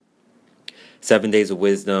7 Days of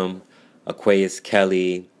Wisdom, Aquarius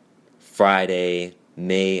Kelly, Friday,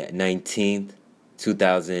 May 19th,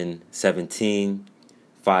 2017,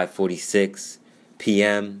 5:46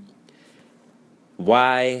 p.m.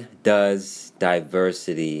 Why does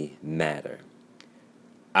diversity matter?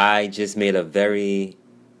 I just made a very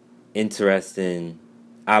interesting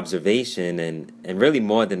observation, and really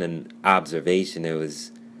more than an observation, it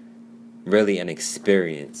was really an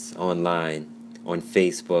experience online, on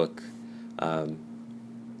Facebook. Um,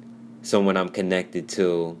 Someone I'm connected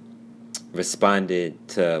to responded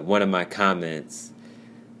to one of my comments,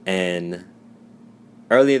 and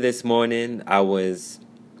earlier this morning I was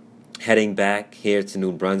heading back here to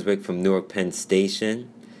New Brunswick from Newark Penn Station,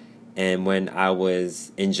 and when I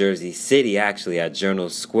was in Jersey City, actually at Journal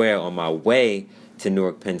Square, on my way to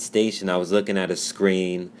Newark Penn Station, I was looking at a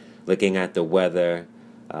screen, looking at the weather,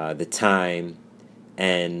 the time,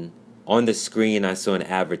 and on the screen I saw an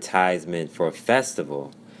advertisement for a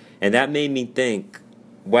festival. And that made me think,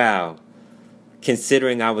 wow,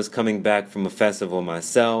 considering I was coming back from a festival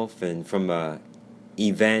myself and from a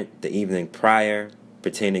event the evening prior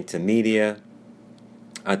pertaining to media,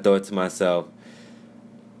 I thought to myself,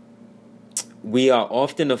 we are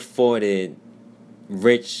often afforded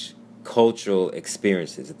rich cultural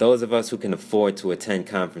experiences. Those of us who can afford to attend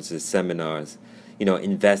conferences, seminars,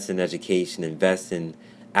 invest in education, invest in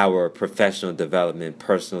our professional development,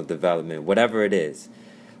 personal development, whatever it is,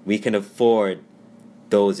 we can afford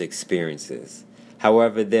those experiences.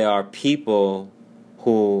 However, there are people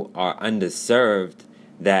who are underserved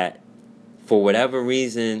that, for whatever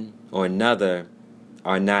reason or another,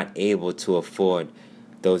 are not able to afford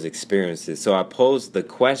those experiences. So I posed the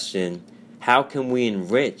question, how can we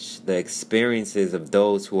enrich the experiences of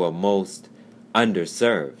those who are most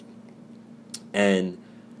underserved? And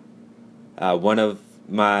one of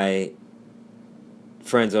my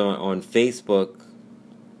friends on Facebook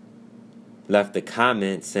left a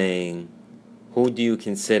comment saying, who do you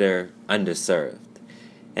consider underserved?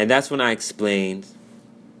 And that's when I explained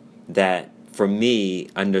that for me,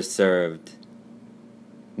 underserved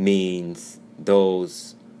means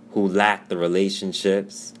those who lack the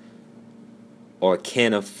relationships or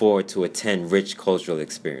can't afford to attend rich cultural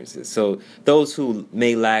experiences. So those who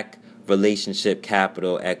may lack relationship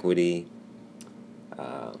capital, equity,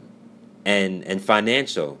 and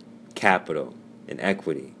financial capital and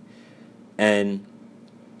equity. And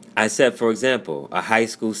I said, for example, a high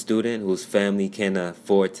school student whose family can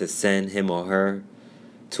afford to send him or her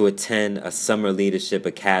to attend a summer leadership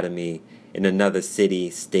academy in another city,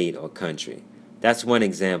 state, or country. That's one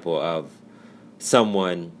example of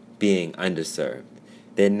someone being underserved.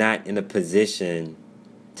 They're not in a position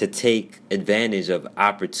to take advantage of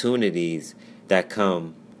opportunities that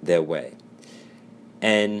come their way.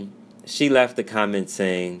 And she left a comment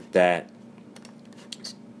saying that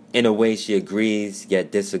in a way she agrees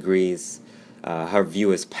yet disagrees. Her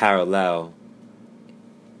view is parallel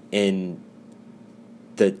in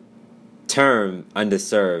the term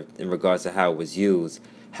underserved in regards to how it was used.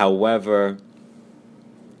 However,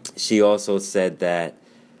 she also said that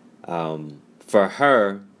for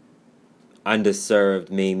her, underserved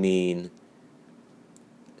may mean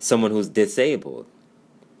someone who's disabled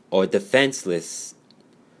or defenseless,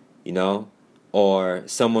 or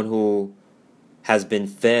someone who has been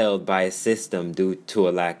failed by a system due to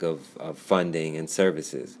a lack of funding and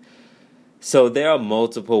services. So there are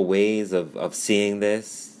multiple ways of seeing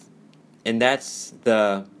this, and that's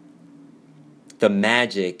the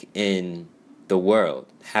magic in the world,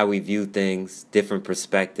 how we view things, different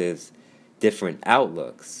perspectives, different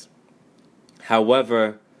outlooks.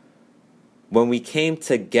 However, when we came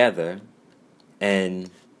together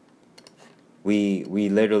and we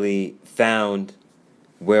literally found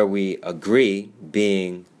where we agree,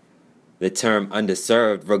 being the term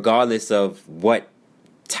underserved, regardless of what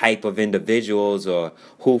type of individuals or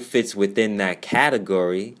who fits within that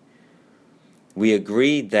category, we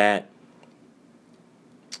agreed that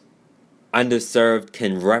underserved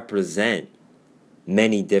can represent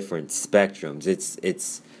many different spectrums.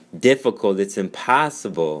 It's difficult, it's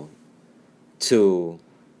impossible to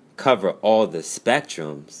cover all the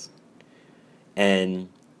spectrums. And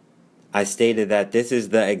I stated that this is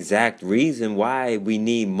the exact reason why we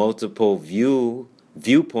need multiple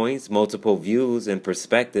viewpoints, multiple views and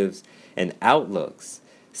perspectives and outlooks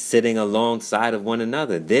sitting alongside of one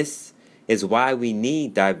another. This is why we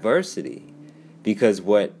need diversity, because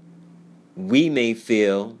what we may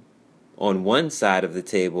feel on one side of the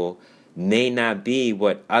table may not be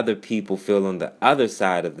what other people feel on the other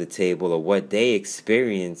side of the table, or what they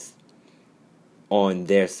experience on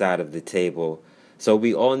their side of the table. So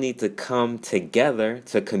we all need to come together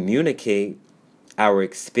to communicate our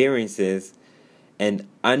experiences and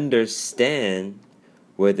understand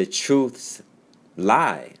where the truths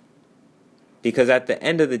lie. Because at the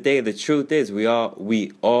end of the day, the truth is we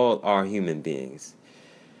all are human beings.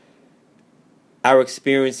 Our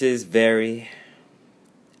experiences vary,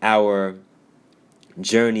 our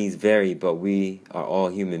journeys vary, but we are all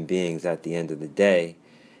human beings at the end of the day,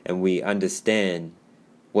 and we understand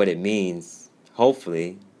what it means,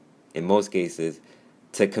 hopefully, in most cases,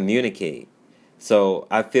 to communicate. So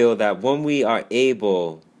I feel that when we are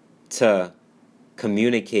able to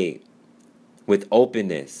communicate with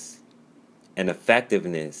openness and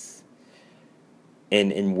effectiveness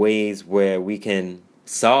in ways where we can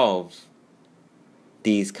solve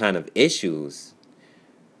these kind of issues,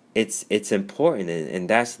 it's important, and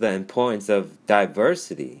that's the importance of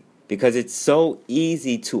diversity, because it's so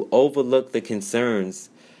easy to overlook the concerns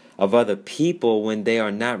of other people when they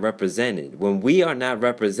are not represented. When we are not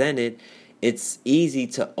represented, it's easy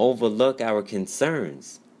to overlook our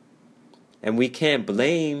concerns. And we can't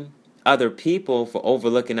blame other people for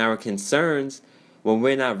overlooking our concerns when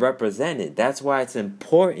we're not represented. That's why it's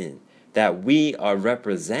important that we are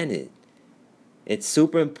represented. It's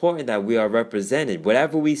super important that we are represented.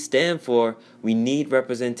 Whatever we stand for, we need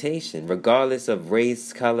representation, regardless of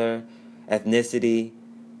race, color, ethnicity.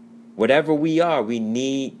 Whatever we are, we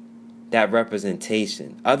need that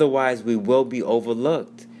representation. Otherwise, we will be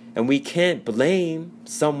overlooked. And we can't blame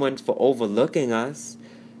someone for overlooking us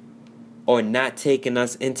or not taking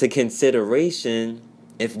us into consideration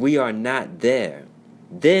if we are not there.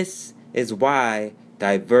 This is why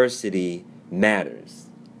diversity matters.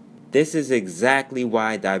 This is exactly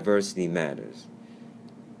why diversity matters.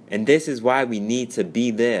 And this is why we need to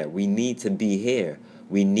be there. We need to be here.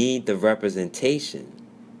 We need the representation.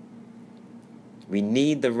 We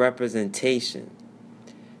need the representation.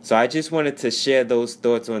 So I just wanted to share those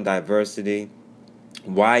thoughts on diversity,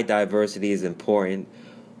 why diversity is important,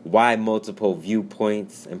 why multiple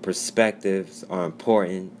viewpoints and perspectives are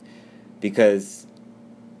important, because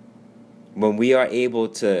when we are able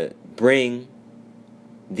to bring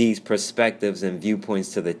these perspectives and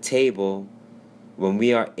viewpoints to the table, when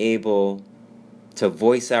we are able to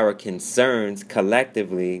voice our concerns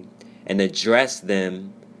collectively and address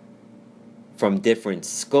them from different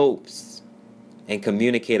scopes and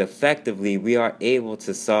communicate effectively, we are able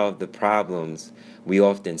to solve the problems we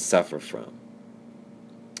often suffer from.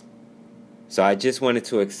 So I just wanted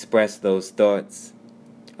to express those thoughts.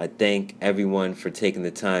 I thank everyone for taking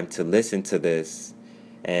the time to listen to this.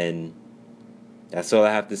 And that's all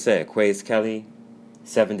I have to say. Aquarius Kelly,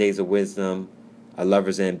 7 Days of Wisdom, A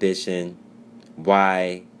Lover's Ambition.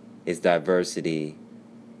 Why is diversity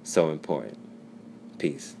so important?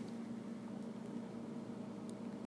 Peace.